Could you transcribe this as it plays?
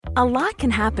A lot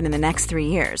can happen in the next 3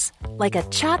 years. Like a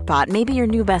chatbot may be your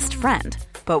new best friend.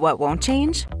 But what won't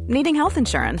change? Needing health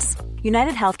insurance.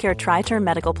 United Healthcare Tri-Term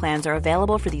Medical Plans are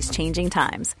available for these changing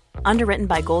times. Underwritten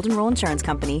by Golden Rule Insurance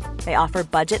Company, they offer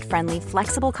budget-friendly,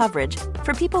 flexible coverage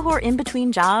for people who are in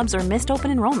between jobs or missed open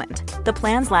enrollment. The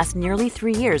plans last nearly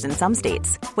 3 years in some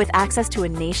states, with access to a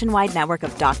nationwide network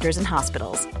of doctors and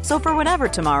hospitals. So for whatever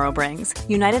tomorrow brings,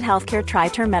 United Healthcare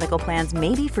Tri-Term Medical Plans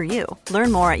may be for you.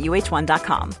 Learn more at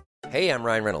uh1.com. Hey, I'm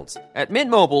Ryan Reynolds. At Mint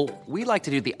Mobile, we like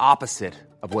to do the opposite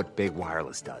of what Big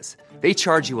Wireless does. They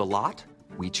charge you a lot.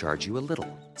 We charge you a little.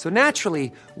 So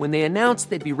naturally, when they announced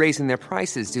they'd be raising their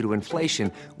prices due to inflation,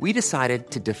 we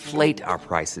decided to deflate our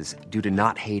prices due to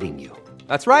not hating you.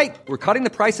 That's right. We're cutting the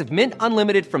price of Mint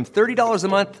Unlimited from $30 a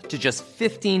month to just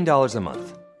 $15 a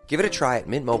month. Give it a try at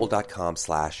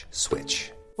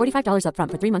mintmobile.com/switch. $45 up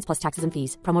front for 3 months plus taxes and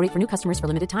fees. Promo rate for new customers for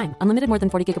limited time. Unlimited more than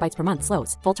 40 gigabytes per month.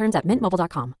 Slows full terms at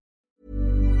mintmobile.com.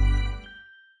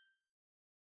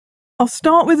 I'll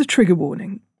start with a trigger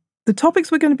warning. The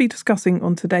topics we're going to be discussing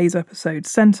on today's episode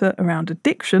centre around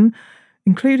addiction,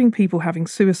 including people having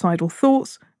suicidal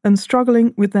thoughts and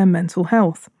struggling with their mental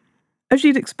health. As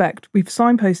you'd expect, we've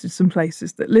signposted some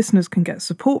places that listeners can get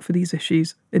support for these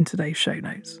issues in today's show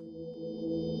notes.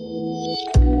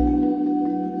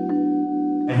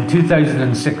 In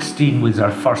 2016 was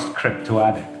our first crypto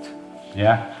addict,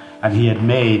 yeah? And he had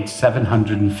made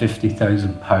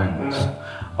 £750,000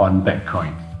 on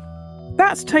Bitcoin.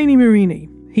 That's Tony Marini.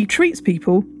 He treats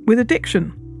people with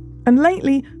addiction. And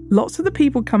lately, lots of the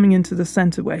people coming into the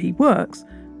centre where he works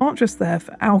aren't just there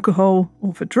for alcohol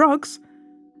or for drugs,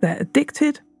 they're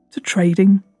addicted to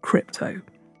trading crypto.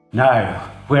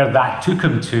 Now, where that took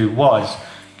him to was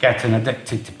getting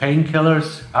addicted to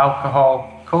painkillers, alcohol,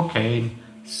 cocaine,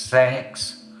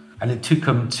 sex, and it took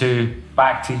him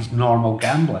back to his normal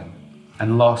gambling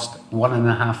and lost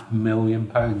 £1.5 million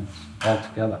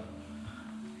altogether.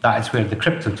 That is where the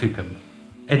crypto took him.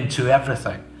 Into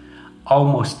everything,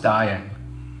 almost dying,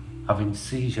 having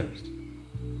seizures.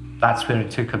 That's where it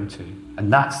took him to,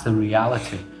 and that's the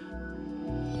reality.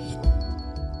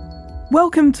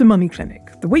 Welcome to Money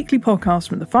Clinic, the weekly podcast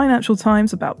from the Financial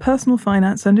Times about personal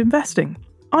finance and investing.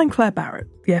 I'm Claire Barrett,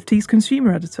 the FT's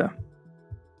consumer editor.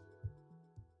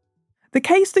 The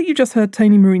case that you just heard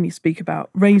Tony Marini speak about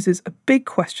raises a big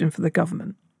question for the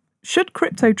government. Should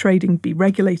crypto trading be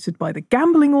regulated by the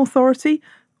Gambling Authority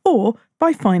or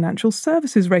by financial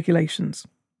services regulations?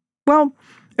 Well,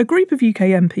 a group of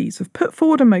UK MPs have put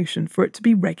forward a motion for it to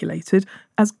be regulated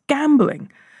as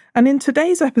gambling, and in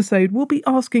today's episode we'll be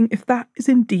asking if that is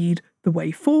indeed the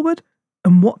way forward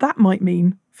and what that might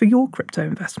mean for your crypto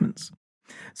investments.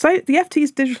 So the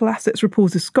FT's digital assets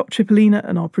reporter Scott Cipollina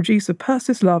and our producer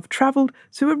Persis Love travelled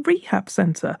to a rehab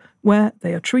centre where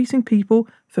they are treating people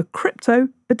for crypto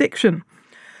addiction.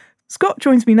 Scott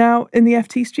joins me now in the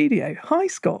FT studio. Hi,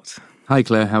 Scott. Hi,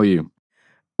 Claire. How are you?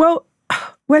 Well,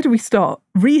 where do we start?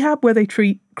 Rehab where they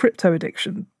treat crypto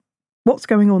addiction. What's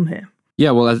going on here?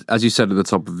 Yeah, well, as you said at the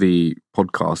top of the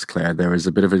podcast, Claire, there is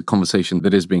a bit of a conversation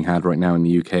that is being had right now in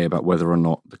the UK about whether or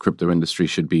not the crypto industry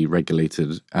should be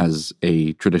regulated as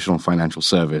a traditional financial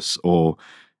service or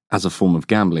as a form of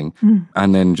gambling.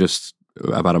 And then just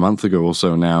about a month ago or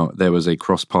so now, there was a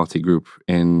cross-party group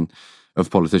of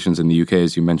politicians in the UK,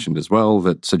 as you mentioned as well,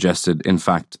 that suggested, in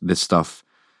fact, this stuff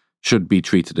should be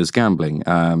treated as gambling.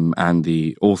 And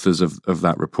the authors of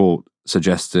that report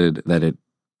suggested that it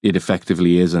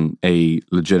effectively isn't a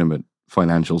legitimate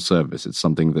financial service. It's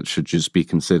something that should just be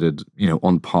considered,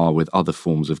 on par with other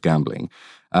forms of gambling.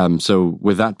 So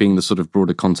with that being the sort of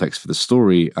broader context for the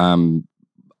story,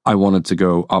 I wanted to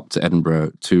go up to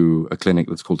Edinburgh to a clinic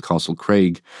that's called Castle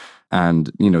Craig.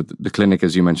 And, the clinic,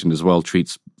 as you mentioned as well,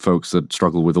 treats folks that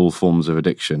struggle with all forms of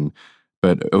addiction.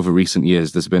 But over recent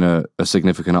years, there's been a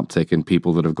significant uptick in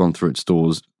people that have gone through its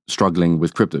doors struggling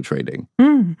with crypto trading.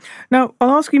 Now,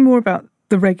 I'll ask you more about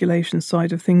the regulation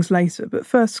side of things later. But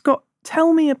first, Scott,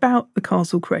 tell me about the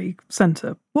Castle Craig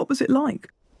Centre. What was it like?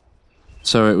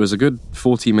 So it was a good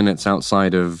 40 minutes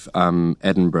outside of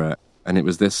Edinburgh. And it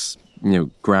was this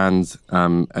grand,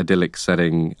 idyllic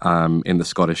setting in the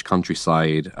Scottish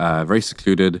countryside, very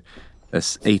secluded,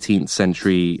 this 18th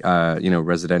century,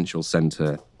 residential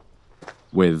centre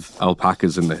with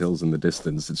alpacas in the hills in the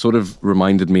distance. It sort of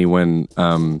reminded me when,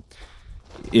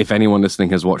 if anyone listening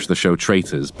has watched the show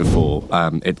Traitors before,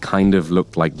 it kind of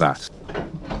looked like that.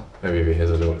 Maybe here's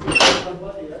a door.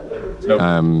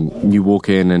 You walk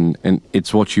in and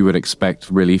it's what you would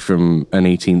expect really from an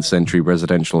 18th century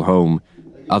residential home,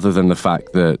 other than the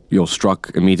fact that you're struck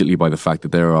immediately by the fact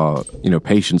that there are,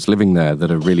 patients living there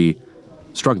that are really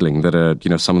struggling, that are,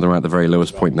 some of them are at the very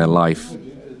lowest point in their life.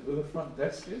 front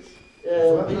desk is?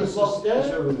 You walk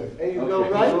there, and you go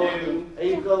right, and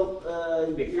you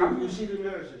go, you see the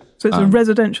nurses. So it's a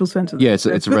residential centre? Yeah, it's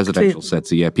a residential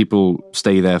centre, yeah. People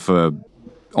stay there for,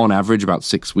 on average, about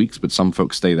 6 weeks, but some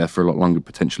folks stay there for a lot longer,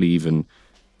 potentially even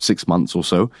 6 months or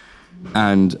so.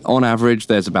 And on average,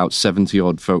 there's about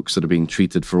 70-odd folks that are being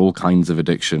treated for all kinds of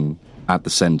addiction at the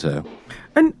centre.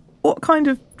 And what kind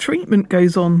of treatment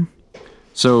goes on?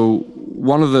 So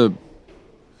one of the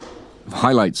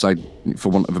highlights, for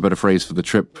want of a better phrase, for the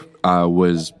trip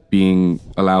was being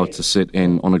allowed to sit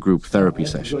in on a group therapy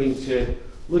session. We're going to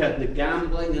look at the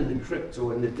gambling and the crypto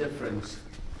and the difference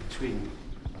between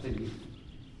the...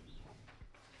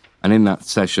 And in that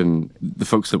session, the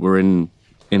folks that were in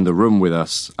the room with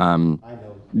us,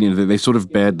 they sort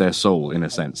of bared their soul in a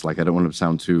sense. Like, I don't want to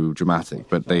sound too dramatic,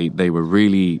 but they were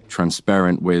really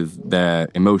transparent with their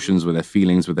emotions, with their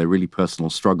feelings, with their really personal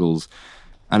struggles.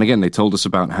 And again, they told us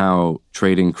about how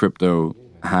trading crypto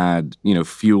had,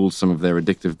 fueled some of their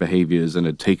addictive behaviors and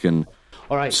had taken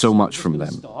so much from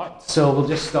them. So we'll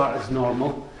just start as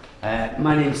normal.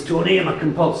 My name's Tony. I'm a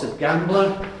compulsive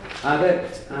gambler,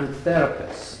 addict, and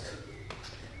therapist.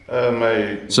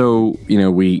 So,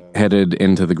 we headed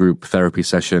into the group therapy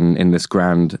session in this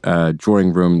grand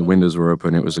drawing room. The windows were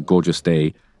open. It was a gorgeous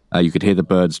day. You could hear the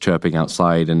birds chirping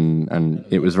outside, and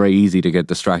it was very easy to get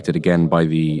distracted again by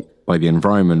the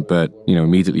environment. But,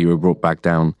 immediately you were brought back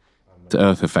down to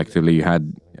earth, effectively. You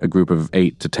had a group of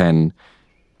 8 to 10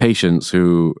 patients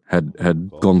who had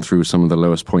gone through some of the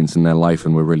lowest points in their life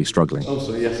and were really struggling. Hi,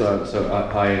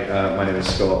 my name is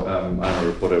Scott. I'm a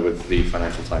reporter with the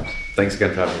Financial Times. Thanks again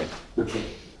for having me. Okay,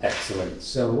 excellent.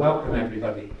 So welcome,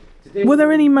 everybody. Were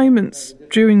there any moments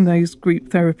during those group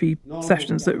therapy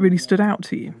sessions that really stood out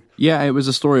to you? Yeah, it was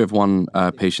a story of one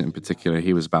patient in particular.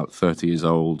 He was about 30 years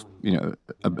old,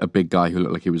 a big guy who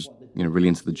looked like he was, really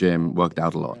into the gym, worked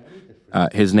out a lot.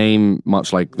 His name,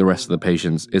 much like the rest of the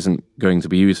patients, isn't going to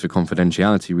be used for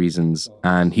confidentiality reasons,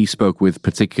 and he spoke with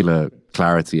particular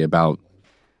clarity about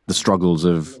the struggles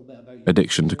of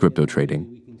addiction to crypto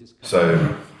trading.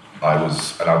 So I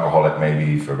was an alcoholic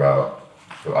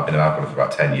I've been an alcoholic for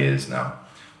about 10 years now.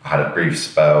 I had a brief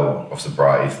spell of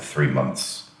sobriety for 3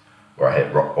 months where I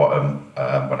hit rock bottom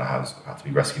when I had to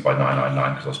be rescued by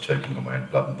 999 because I was choking on my own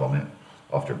blood and vomit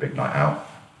after a big night out.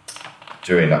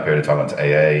 During that period of time, I went to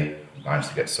AA, managed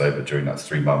to get sober during that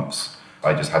 3 months.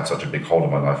 I just had such a big hold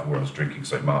on my life where I was drinking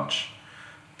so much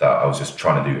that I was just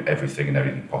trying to do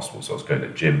everything possible. So I was going to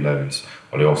the gym loads,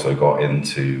 but I also got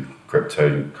into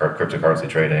cryptocurrency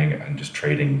trading and just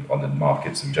trading on the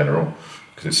markets in general,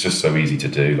 because it's just so easy to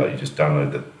do. Like, you just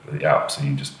download the apps and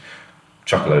you just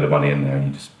chuck a load of money in there and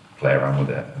you just play around with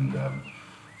it. And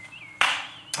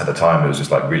at the time, it was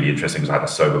just like really interesting because I had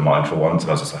a sober mind for once,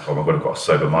 and I was just like, oh my God, I've got a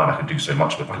sober mind. I can do so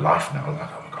much with my life now. I was like,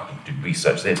 oh my God, I can do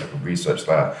research this, I can research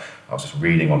that. I was just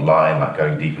reading online, like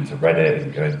going deep into Reddit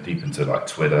and going deep into like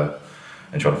Twitter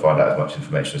and trying to find out as much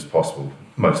information as possible.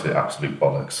 Most of it absolute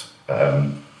bollocks.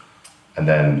 And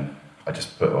then I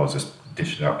was just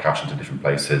dishing out cash into different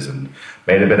places and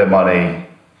made a bit of money,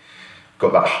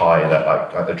 got that high, that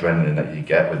like adrenaline that you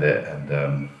get with it.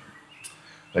 And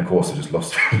of course I just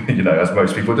lost, as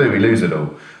most people do, we lose it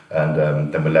all.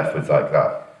 And then we're left with like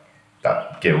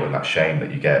that guilt and that shame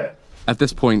that you get. At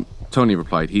this point, Tony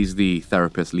replied, he's the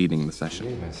therapist leading the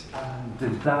session.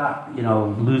 Did that,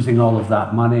 losing all of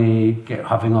that money,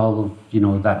 having all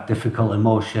of, that difficult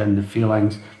emotion, the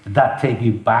feelings, did that take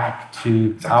you back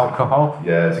to alcohol?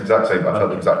 Yeah, it's the exact same. I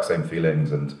felt the exact same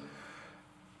feelings. And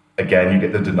again, you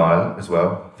get the denial as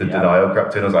well. Denial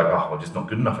crept in. I was like, I'm just not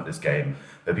good enough at this game.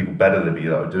 There are people better than me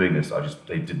that are doing this.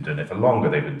 They didn't do it for longer.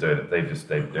 They've been doing it.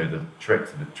 They know the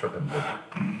tricks and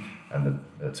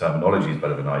the terminology is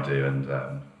better than I do.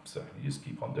 And so you just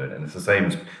keep on doing it. And it's the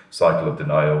same cycle of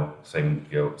denial, same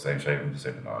guilt, same shame,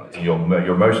 same denial.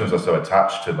 Your emotions are so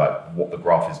attached to like what the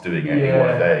graph is doing any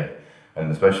one day. And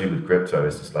especially with crypto,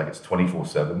 it's just like it's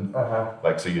 24/7.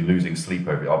 Like, so you're losing sleep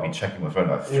over it. I'll be checking my phone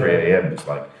at 3 a.m. It's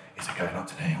like, is it going up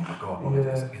today? Oh my God,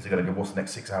 is it going to go? What's the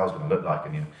next 6 hours going to look like?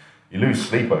 And you lose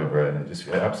sleep over it, and it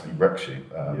absolutely wrecks you.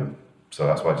 So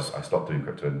that's why I stopped doing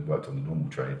crypto and worked on the normal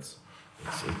trades.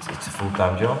 It's a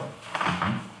full-time job.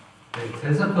 Mm-hmm. It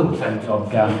is a full-time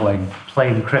job, gambling,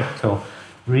 playing crypto,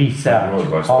 research,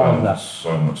 all of that.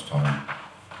 So much time.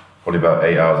 Probably about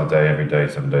 8 hours a day, every day,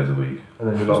 7 days a week. And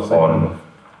then you're on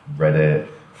Reddit,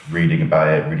 reading about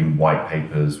it, reading white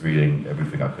papers, reading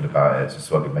everything I could about it, just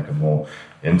so I could make a more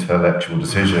intellectual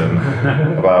decision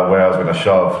about where I was going to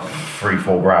shove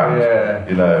 3-4 grand. Yeah.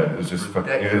 It was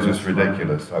just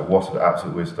ridiculous. Like, what an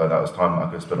absolute waste of time. That was time I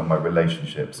could have spent on my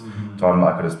relationships, time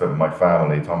I could have spent with my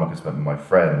family, time I could have spent with my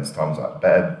friends, times like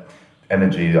better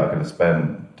energy that I could have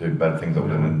spent doing better things that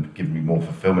would have given me more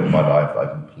fulfillment in my life that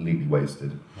I completely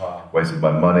wasted. Wow. Wasted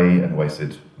my money and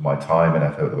wasted my time and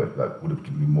effort that would have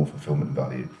given me more fulfillment and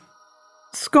value.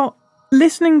 Scott,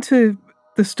 listening to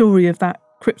the story of that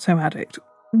crypto addict,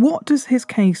 what does his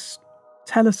case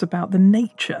tell us about the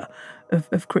nature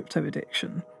of crypto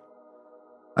addiction?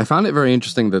 I found it very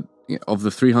interesting that of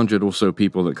the 300 or so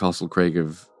people that Castlecraig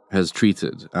has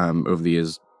treated over the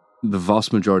years, the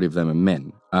vast majority of them are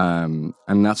men.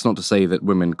 And that's not to say that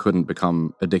women couldn't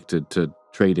become addicted to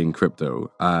trading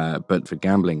crypto, but for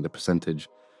gambling, the percentage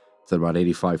is about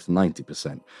 85 to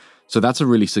 90%. So that's a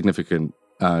really significant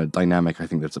dynamic, I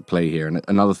think, that's at play here. And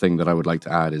another thing that I would like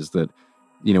to add is that,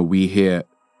 we hear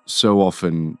so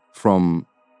often from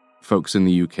folks in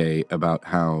the UK about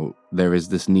how there is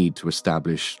this need to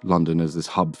establish London as this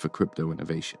hub for crypto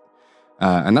innovation.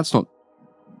 And that's not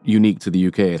unique to the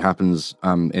UK. It happens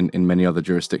in many other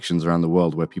jurisdictions around the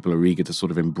world where people are eager to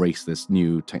sort of embrace this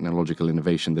new technological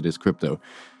innovation that is crypto.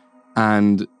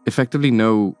 And effectively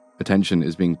no attention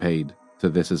is being paid to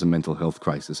this as a mental health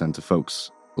crisis and to folks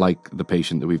like the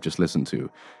patient that we've just listened to,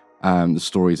 the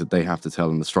stories that they have to tell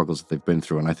and the struggles that they've been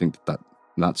through. And I think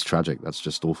that's tragic. That's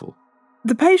just awful.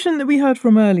 The patient that we heard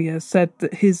from earlier said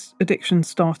that his addiction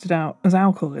started out as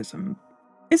alcoholism.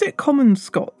 Is it common,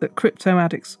 Scott, that crypto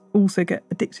addicts also get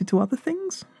addicted to other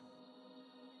things?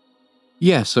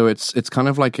 Yeah, so it's kind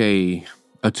of like a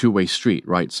two-way street,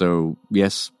 right? So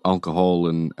yes, alcohol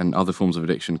and other forms of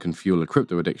addiction can fuel a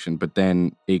crypto addiction, but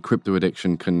then a crypto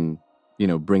addiction can,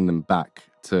 bring them back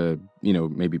to,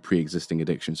 maybe pre-existing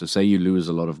addiction. So say you lose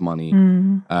a lot of money,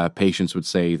 patients would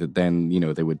say that then,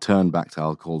 they would turn back to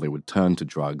alcohol, they would turn to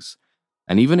drugs.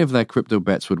 And even if their crypto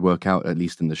bets would work out, at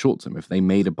least in the short term, if they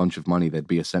made a bunch of money, there'd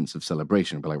be a sense of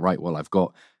celebration. Be like, right, well, I've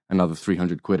got another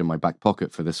 300 quid in my back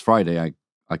pocket for this Friday.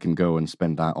 I can go and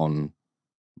spend that on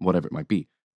whatever it might be.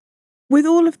 With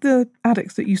all of the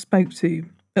addicts that you spoke to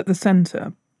at the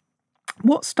centre,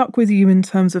 what stuck with you in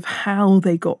terms of how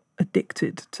they got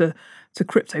addicted to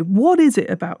crypto? What is it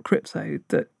about crypto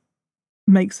that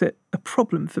makes it a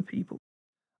problem for people?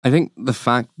 I think the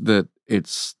fact that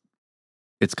it's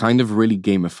kind of really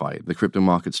gamified. The crypto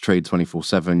markets trade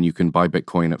 24/7. You can buy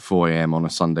Bitcoin at 4 a.m. on a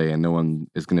Sunday and no one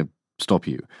is going to stop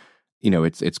you.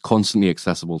 It's constantly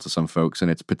accessible to some folks and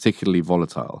it's particularly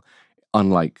volatile,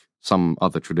 unlike some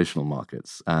other traditional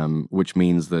markets, which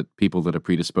means that people that are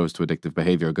predisposed to addictive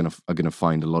behavior are going to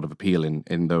find a lot of appeal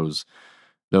in those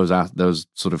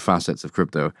sort of facets of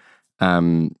crypto.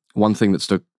 One thing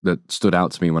that stood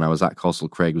out to me when I was at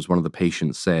Castlecraig was one of the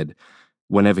patients said,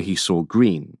 whenever he saw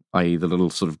green, i.e. the little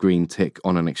sort of green tick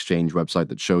on an exchange website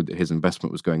that showed that his investment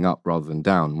was going up rather than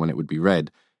down when it would be red,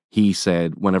 he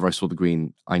said, whenever I saw the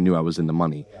green, I knew I was in the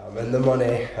money. I'm in the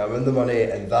money,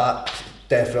 and that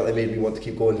definitely made me want to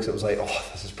keep going because it was like, oh,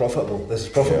 this is profitable, Yeah,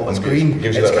 it's green,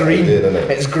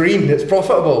 it's green, it's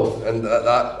profitable. And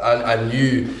I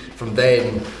knew from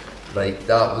then, like,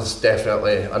 that was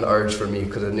definitely an urge for me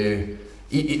because I knew,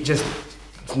 it just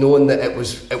knowing that it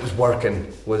was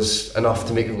working was enough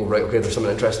to make me go, right, okay, there's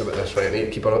something interesting about this, right, I need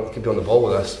to keep on the ball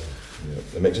with this.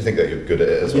 Yeah. It makes you think that you're good at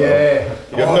it as well.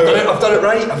 Yeah, I've done it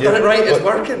right, it's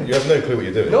working. You have no clue what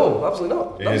you're doing. No, absolutely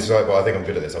not. You're just like, well, I think I'm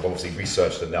good at this. I've obviously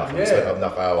researched enough. I've spent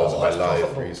enough hours of my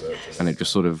life researching. And it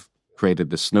just sort of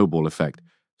created this snowball effect.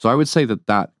 So I would say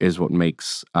that is what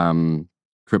makes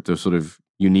crypto sort of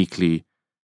uniquely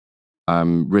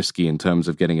risky in terms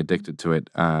of getting addicted to it,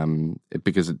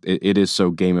 because it is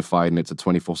so gamified and it's a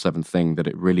 24/7 thing that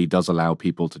it really does allow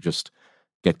people to just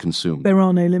get consumed. There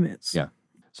are no limits. Yeah.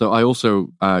 So I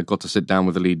also got to sit down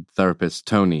with the lead therapist,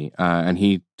 Tony, and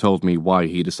he told me why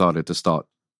he decided to start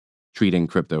treating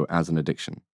crypto as an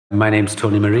addiction. My name's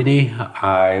Tony Marini.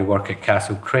 I work at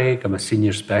Castlecraig. I'm a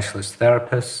senior specialist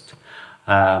therapist.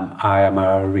 I am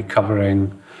a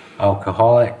recovering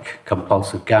alcoholic,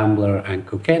 compulsive gambler, and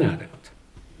cocaine addict.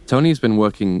 Tony's been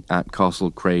working at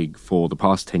Castlecraig for the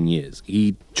past 10 years.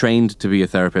 He trained to be a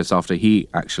therapist after he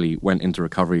actually went into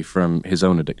recovery from his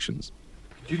own addictions.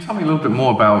 Could you tell me a little bit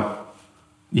more about,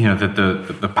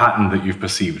 the pattern that you've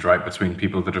perceived, right, between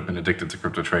people that have been addicted to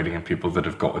crypto trading and people that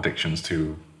have got addictions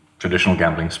to traditional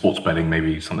gambling, sports betting,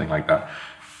 maybe something like that?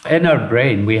 In our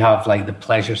brain, we have like the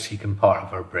pleasure-seeking part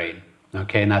of our brain,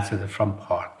 okay, and that's at the front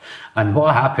part. And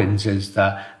what happens is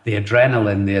that the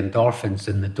adrenaline, the endorphins,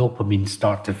 and the dopamine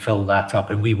start to fill that up,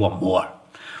 and we want more.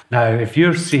 Now, if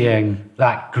you're seeing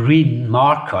that green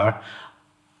marker,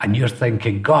 and you're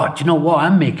thinking, God, you know what,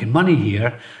 I'm making money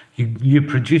here, you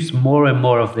produce more and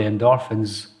more of the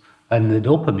endorphins and the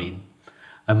dopamine,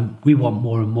 and we want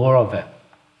more and more of it.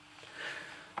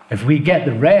 If we get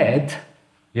the red,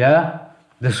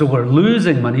 So we're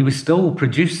losing money. We still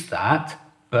produce that,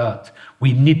 but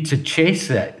we need to chase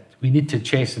it. We need to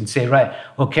chase and say, right,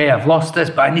 okay, I've lost this,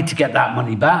 but I need to get that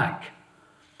money back.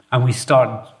 And we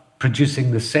start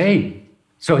producing the same.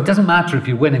 So it doesn't matter if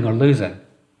you're winning or losing.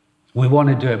 We want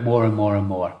to do it more and more and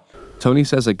more. Tony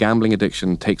says a gambling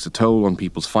addiction takes a toll on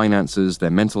people's finances, their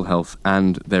mental health,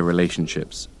 and their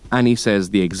relationships. And he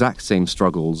says the exact same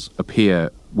struggles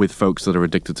appear with folks that are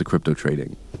addicted to crypto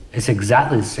trading. It's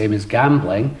exactly the same as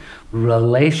gambling.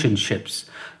 Relationships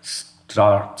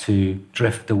start to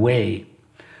drift away.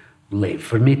 Late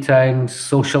for meetings,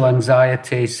 social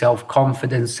anxiety,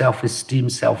 self-confidence, self-esteem,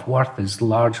 self-worth is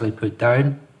largely put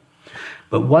down.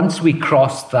 But once we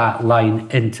cross that line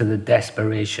into the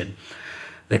desperation,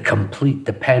 the complete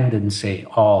dependency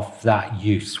of that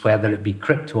use, whether it be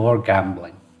crypto or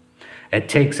gambling, it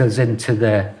takes us into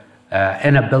the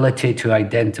inability to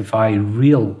identify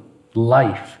real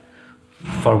life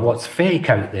for what's fake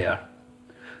out there.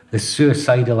 The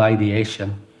suicidal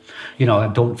ideation, I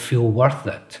don't feel worth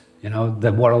it.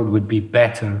 The world would be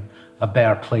a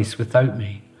better place without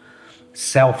me.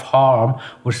 Self-harm,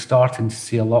 we're starting to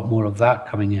see a lot more of that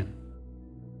coming in.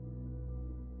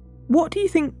 What do you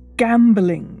think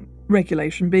gambling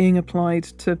regulation being applied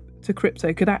to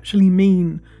crypto could actually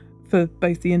mean for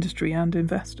both the industry and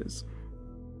investors?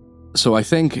 So I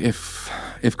think if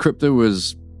crypto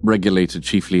was regulated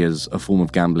chiefly as a form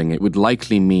of gambling, it would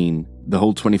likely mean the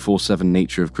whole 24/7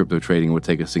 nature of crypto trading would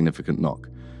take a significant knock.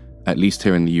 At least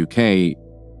here in the UK,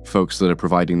 folks that are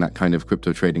providing that kind of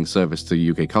crypto trading service to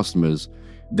UK customers,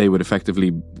 they would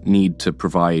effectively need to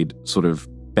provide sort of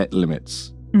bet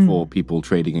limits for people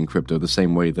trading in crypto, the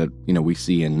same way that, we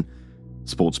see in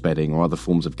sports betting or other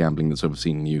forms of gambling that's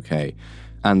overseen in the UK.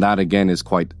 And that, again, is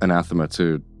quite anathema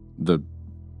to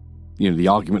the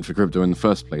argument for crypto in the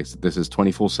first place. This is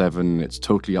 24/7, it's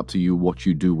totally up to you what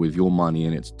you do with your money,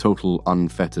 and it's total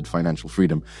unfettered financial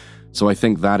freedom. So I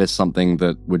think that is something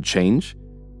that would change.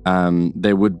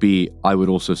 There would be, I would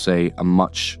also say, a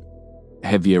much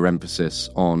heavier emphasis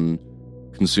on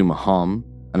consumer harm.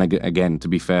 And again, to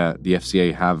be fair, the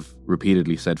FCA have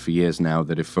repeatedly said for years now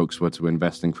that if folks were to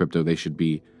invest in crypto, they should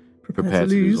be prepared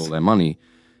to lose all their money.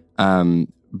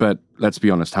 But let's be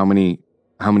honest, how many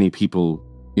people,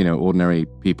 ordinary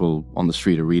people on the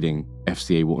street are reading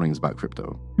FCA warnings about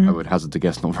crypto? I would hazard to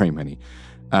guess not very many.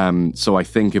 So I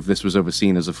think if this was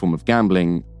overseen as a form of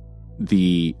gambling,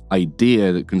 the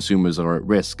idea that consumers are at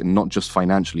risk, and not just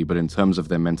financially, but in terms of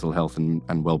their mental health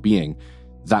and well-being,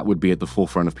 that would be at the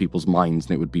forefront of people's minds,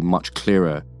 and it would be much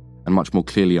clearer and much more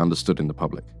clearly understood in the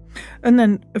public. And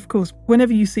then, of course,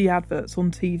 whenever you see adverts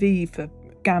on TV for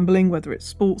gambling, whether it's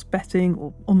sports betting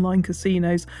or online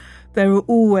casinos, there are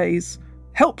always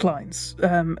helplines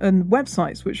and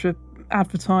websites which are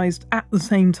advertised at the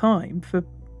same time for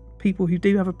people who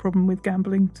do have a problem with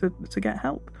gambling to get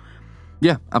help.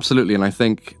 Yeah, absolutely. And I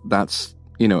think that's,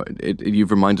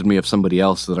 you've reminded me of somebody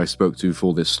else that I spoke to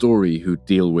for this story who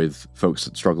deal with folks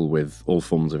that struggle with all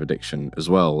forms of addiction as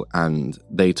well. And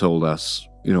they told us,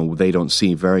 they don't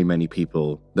see very many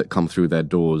people that come through their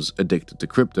doors addicted to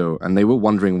crypto. And they were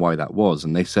wondering why that was.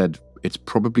 And they said it's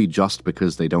probably just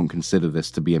because they don't consider this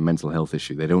to be a mental health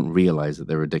issue. They don't realize that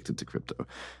they're addicted to crypto.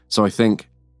 So I think,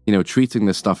 treating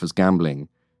this stuff as gambling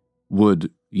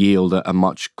would yield a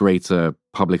much greater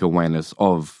public awareness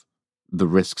of the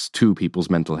risks to people's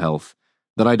mental health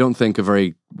that I don't think are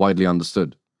very widely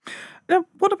understood. Now,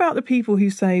 what about the people who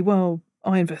say, well,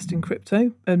 I invest in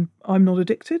crypto and I'm not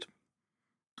addicted?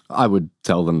 I would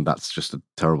tell them that's just a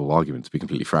terrible argument, to be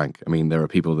completely frank. I mean, there are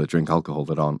people that drink alcohol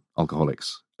that aren't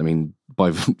alcoholics. I mean,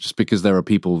 just because there are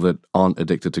people that aren't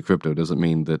addicted to crypto doesn't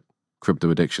mean that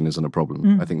crypto addiction isn't a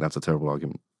problem. I think that's a terrible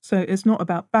argument. So it's not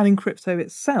about banning crypto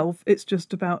itself, it's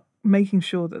just about making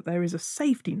sure that there is a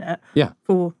safety net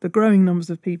for the growing numbers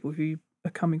of people who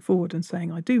are coming forward and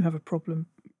saying, I do have a problem,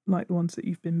 like the ones that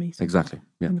you've been meeting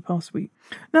in the past week.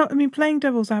 Now, I mean, playing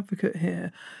devil's advocate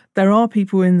here, there are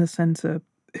people in the centre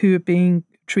who are being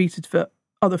treated for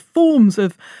other forms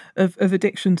of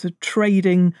addiction to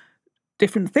trading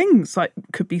different things, like it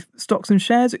could be stocks and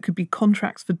shares, it could be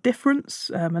contracts for difference,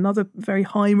 another very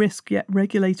high risk yet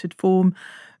regulated form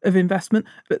of investment.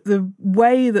 But the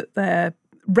way that they're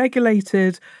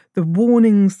regulated, the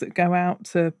warnings that go out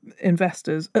to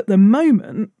investors at the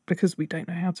moment, because we don't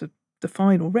know how to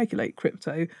define or regulate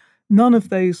crypto, none of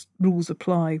those rules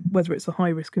apply, whether it's a high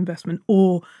risk investment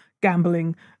or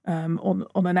gambling on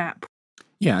an app.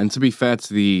 Yeah, and to be fair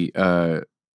to the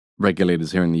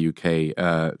regulators here in the UK,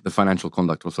 the Financial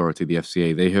Conduct Authority, the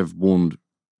FCA, they have warned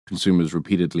consumers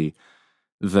repeatedly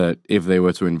that if they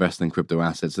were to invest in crypto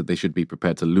assets, that they should be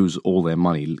prepared to lose all their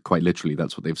money. Quite literally,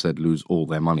 that's what they've said, lose all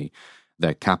their money.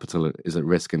 Their capital is at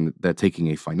risk and they're taking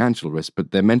a financial risk,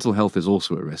 but their mental health is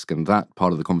also at risk. And that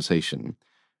part of the conversation,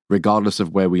 regardless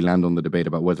of where we land on the debate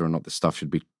about whether or not this stuff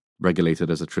should be regulated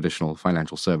as a traditional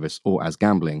financial service or as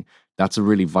gambling, that's a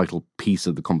really vital piece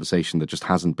of the conversation that just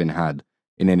hasn't been had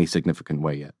in any significant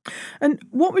way yet. And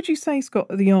what would you say, Scott,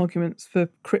 are the arguments for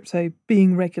crypto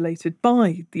being regulated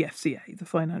by the FCA, the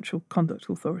Financial Conduct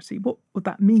Authority? What would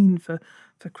that mean for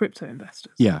crypto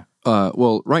investors? Yeah.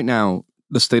 Well, right now,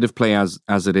 the state of play as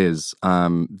it is,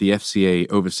 the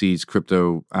FCA oversees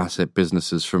crypto asset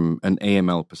businesses from an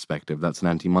AML perspective. That's an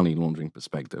anti-money laundering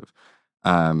perspective.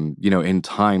 In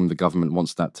time, the government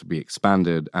wants that to be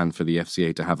expanded and for the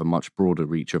FCA to have a much broader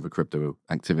reach over crypto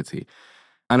activity.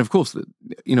 And of course,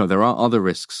 there are other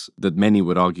risks that many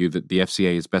would argue that the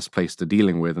FCA is best placed to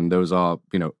dealing with. And those are,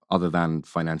 other than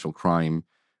financial crime,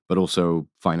 but also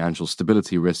financial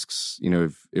stability risks.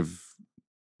 If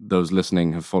those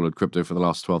listening have followed crypto for the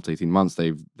last 12 to 18 months,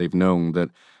 they've known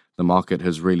that the market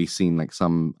has really seen like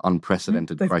some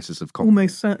unprecedented crisis of confidence.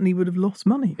 Almost certainly would have lost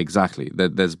money. Exactly.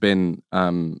 There's been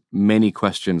many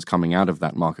questions coming out of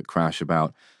that market crash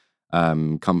about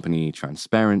company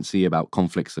transparency, about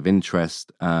conflicts of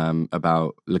interest,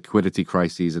 about liquidity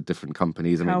crises at different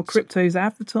companies. How crypto is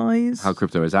advertised. How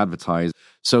crypto is advertised.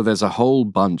 So there's a whole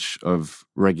bunch of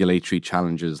regulatory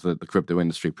challenges that the crypto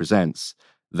industry presents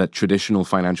that traditional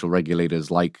financial regulators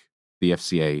like the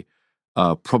FCA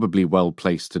are probably well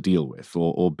placed to deal with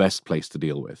or best placed to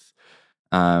deal with.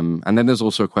 And then there's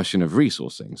also a question of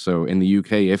resourcing. So in the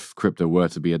UK, if crypto were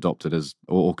to be adopted as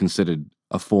or considered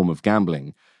a form of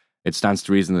gambling, it stands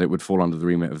to reason that it would fall under the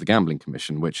remit of the Gambling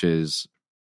Commission, which is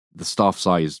the staff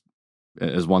size,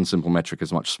 as one simple metric,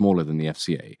 is much smaller than the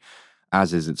FCA,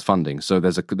 as is its funding. So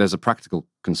there's a practical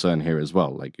concern here as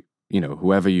well. Like,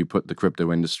 whoever you put the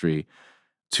crypto industry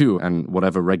to and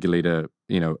whatever regulator,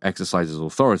 exercises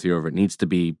authority over it needs to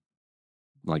be,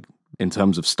 like, in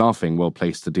terms of staffing, well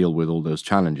placed to deal with all those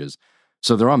challenges.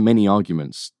 So there are many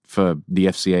arguments for the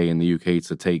FCA in the UK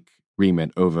to take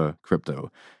remit over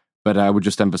crypto. But I would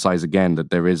just emphasize again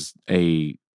that there is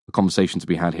a conversation to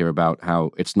be had here about how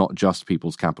it's not just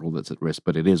people's capital that's at risk,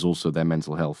 but it is also their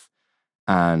mental health.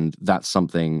 And that's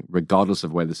something, regardless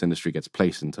of where this industry gets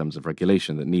placed in terms of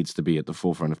regulation, that needs to be at the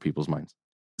forefront of people's minds.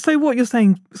 So what you're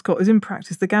saying, Scott, is in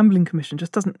practice, the Gambling Commission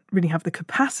just doesn't really have the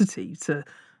capacity to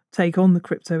take on the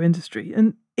crypto industry.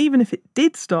 And even if it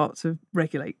did start to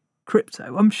regulate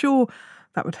crypto, I'm sure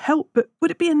that would help, but would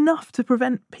it be enough to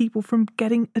prevent people from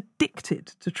getting addicted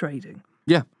to trading?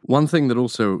 Yeah. One thing that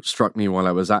also struck me while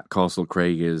I was at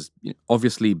Castlecraig is,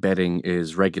 obviously betting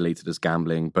is regulated as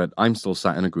gambling, but I'm still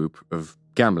sat in a group of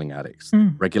gambling addicts.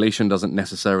 Regulation doesn't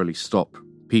necessarily stop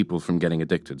people from getting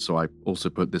addicted. So I also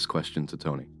put this question to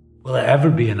Tony. Will it ever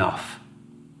be enough?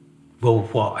 Will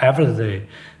whatever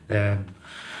the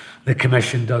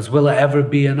Commission does, will it ever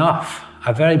be enough?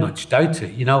 I very much doubt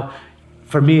it.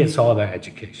 For me, it's all about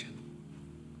education.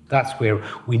 That's where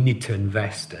we need to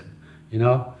invest in,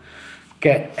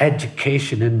 Get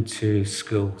education into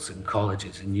schools and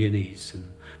colleges and unis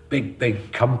and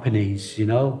big companies,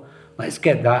 Let's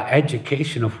get that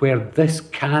education of where this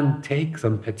can take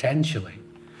them potentially.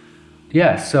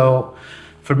 Yeah, so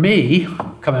for me,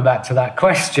 coming back to that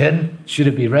question, should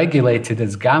it be regulated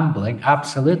as gambling?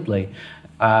 Absolutely.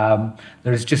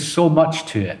 There's just so much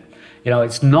to it.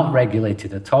 It's not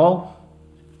regulated at all.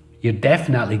 You're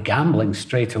definitely gambling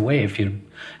straight away if you're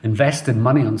investing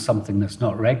money on something that's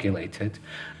not regulated.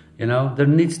 There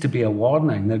needs to be a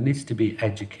warning. There needs to be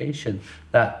education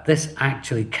that this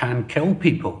actually can kill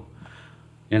people.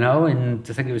 And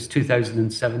I think it was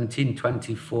 2017,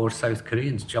 24 South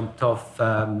Koreans jumped off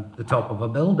the top of a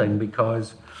building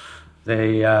because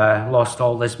they lost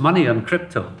all this money on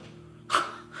crypto.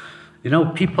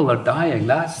 People are dying.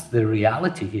 That's the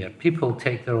reality here. People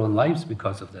take their own lives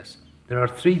because of this. There are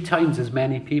 3 times as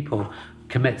many people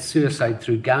commit suicide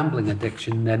through gambling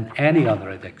addiction than any other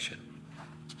addiction.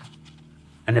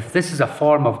 And if this is a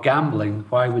form of gambling,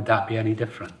 why would that be any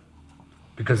different?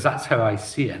 Because that's how I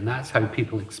see it, and that's how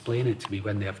people explain it to me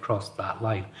when they have crossed that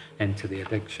line into the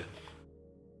addiction.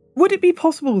 Would it be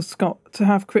possible, Scott, to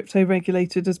have crypto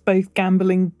regulated as both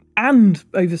gambling and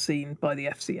overseen by the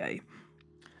FCA?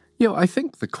 I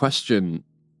think the question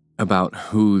about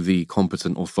who the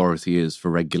competent authority is for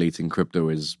regulating crypto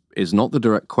is not the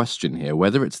direct question here,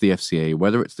 whether it's the FCA,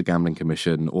 whether it's the Gambling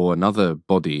Commission, or another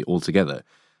body altogether.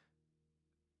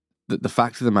 The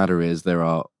fact of the matter is there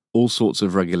are all sorts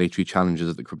of regulatory challenges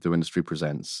that the crypto industry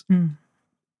presents.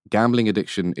 Gambling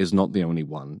addiction is not the only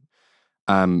one.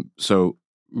 So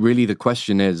really the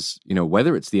question is,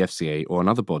 whether it's the FCA or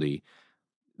another body,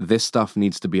 this stuff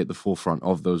needs to be at the forefront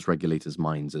of those regulators'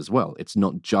 minds as well. It's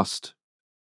not just,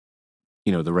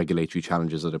 the regulatory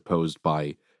challenges that are posed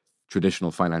by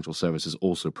traditional financial services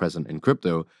also present in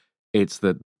crypto. It's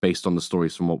that based on the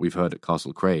stories from what we've heard at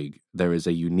Castle Craig, there is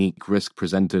a unique risk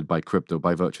presented by crypto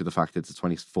by virtue of the fact that it's a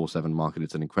 24/7 market.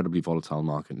 It's an incredibly volatile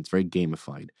market. It's very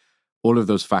gamified. All of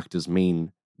those factors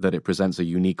mean that it presents a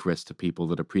unique risk to people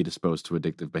that are predisposed to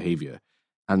addictive behavior.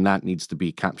 And that needs to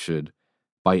be captured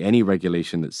by any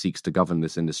regulation that seeks to govern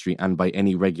this industry and by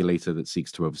any regulator that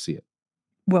seeks to oversee it.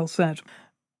 Well said.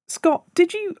 Scott,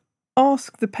 did you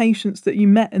ask the patients that you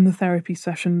met in the therapy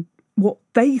session what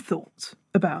they thought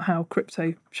about how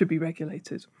crypto should be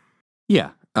regulated?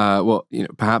 Yeah.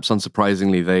 Perhaps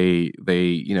unsurprisingly,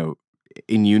 they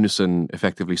in unison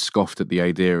effectively scoffed at the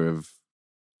idea of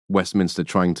Westminster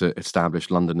trying to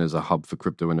establish London as a hub for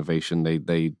crypto innovation.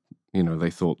 They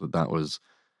thought that was,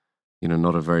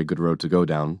 not a very good road to go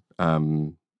down.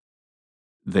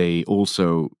 They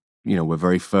also, were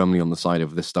very firmly on the side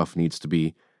of this stuff needs to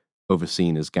be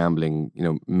overseen as gambling.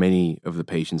 Many of the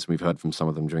patients, we've heard from some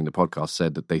of them during the podcast,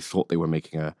 said that they thought they were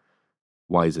making a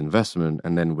wise investment,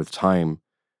 and then with time,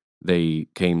 they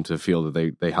came to feel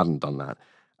that they hadn't done that.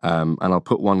 And I'll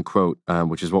put one quote,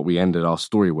 which is what we ended our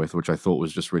story with, which I thought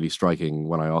was just really striking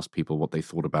when I asked people what they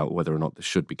thought about whether or not this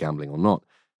should be gambling or not.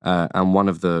 And one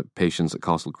of the patients at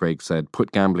Castle Craig said,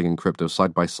 put gambling and crypto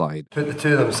side by side. Put the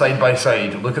two of them side by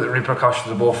side, look at the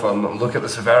repercussions of both of them, look at the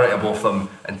severity of both of them,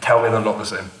 and tell me they're not the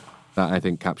same. That, I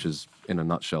think, captures in a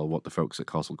nutshell what the folks at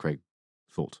Castle Craig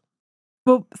thought.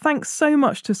 Well, thanks so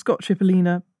much to Scott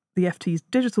Cipollina, the FT's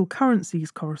digital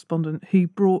currencies correspondent, who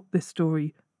brought this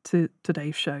story to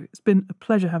today's show. It's been a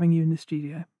pleasure having you in the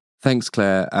studio. Thanks,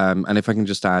 Claire. And if I can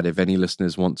just add, if any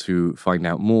listeners want to find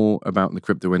out more about the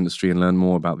crypto industry and learn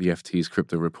more about the FT's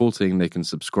crypto reporting, they can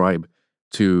subscribe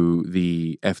to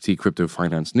the FT Crypto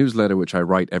Finance newsletter, which I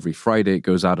write every Friday. It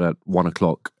goes out at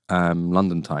 1:00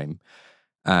 London time.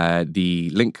 The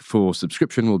link for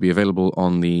subscription will be available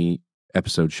on the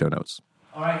episode show notes.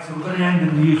 All right, so we're going to end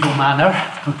in the usual manner,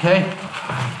 okay?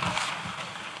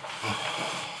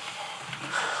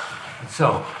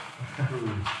 So,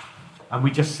 and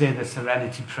we just say the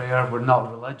Serenity Prayer. We're not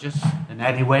religious in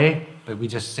any way, but we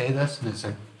just say this, and it's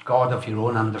a God of your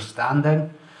own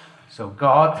understanding. So,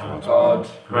 God,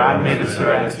 grant me the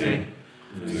serenity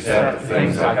to accept the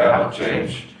things I cannot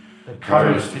change, the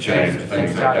courage to change the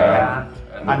things I can,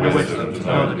 and the wisdom to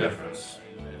know the difference.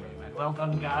 Well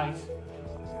done, guys.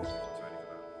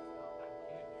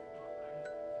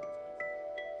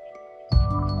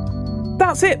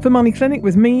 That's it for Money Clinic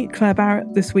with me, Claire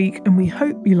Barrett, this week, and we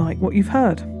hope you like what you've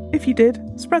heard. If you did,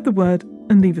 spread the word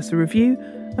and leave us a review.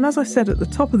 And as I said at the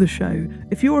top of the show,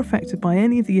 if you're affected by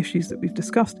any of the issues that we've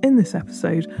discussed in this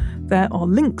episode, there are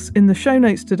links in the show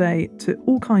notes today to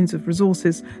all kinds of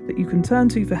resources that you can turn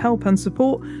to for help and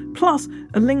support, plus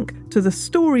a link to the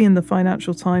story in the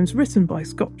Financial Times written by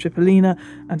Scott Cipollina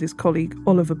and his colleague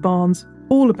Oliver Barnes,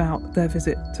 all about their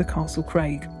visit to Castle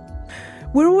Craig.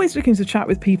 We're always looking to chat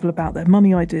with people about their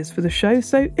money ideas for the show,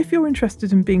 so if you're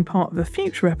interested in being part of a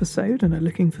future episode and are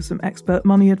looking for some expert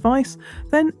money advice,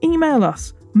 then email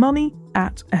us,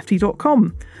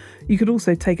 money@ft.com. You could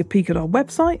also take a peek at our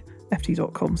website,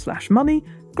 ft.com/money,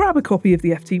 grab a copy of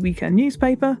the FT Weekend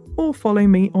newspaper, or follow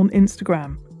me on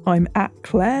Instagram. I'm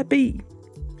 @ClaireB.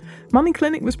 Money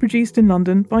Clinic was produced in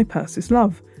London by Persis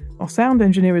Love. Our sound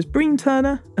engineer is Breen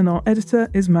Turner, and our editor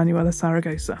is Manuela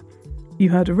Saragosa. You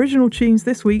heard original tunes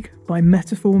this week by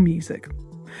Metaphor Music.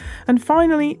 And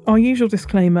finally, our usual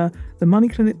disclaimer, the Money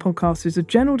Clinic podcast is a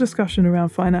general discussion around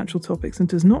financial topics and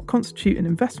does not constitute an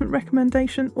investment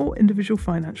recommendation or individual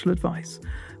financial advice.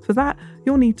 For that,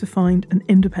 you'll need to find an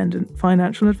independent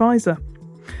financial advisor.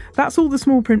 That's all the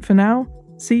small print for now.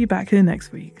 See you back here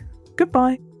next week.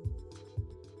 Goodbye.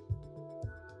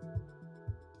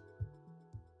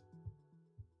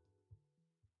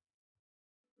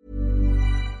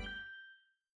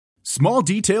 Small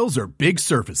details are big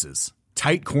surfaces.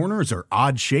 Tight corners are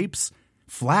odd shapes.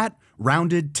 Flat,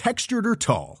 rounded, textured, or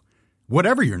tall.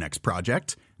 Whatever your next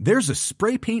project, there's a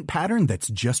spray paint pattern that's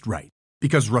just right.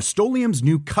 Because Rust-Oleum's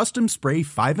new Custom Spray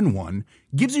 5-in-1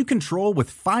 gives you control with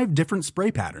 5 different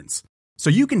spray patterns. So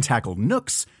you can tackle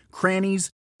nooks, crannies,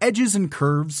 edges, and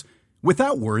curves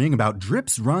without worrying about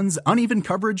drips, runs, uneven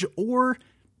coverage, or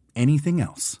anything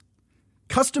else.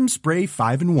 Custom Spray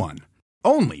 5-in-1.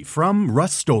 Only from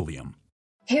Rust-Oleum.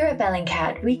 Here at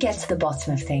Bellingcat, we get to the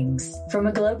bottom of things. From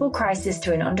a global crisis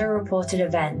to an underreported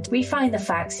event, we find the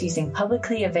facts using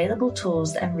publicly available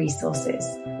tools and resources,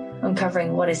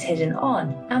 uncovering what is hidden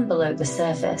on and below the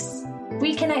surface.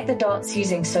 We connect the dots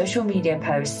using social media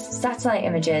posts, satellite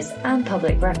images, and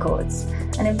public records,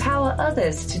 and empower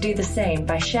others to do the same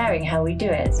by sharing how we do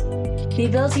it. The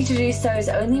ability to do so is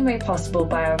only made possible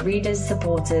by our readers,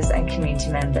 supporters, and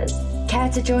community members. Care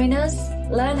to join us?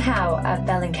 Learn how at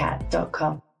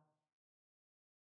bellingcat.com.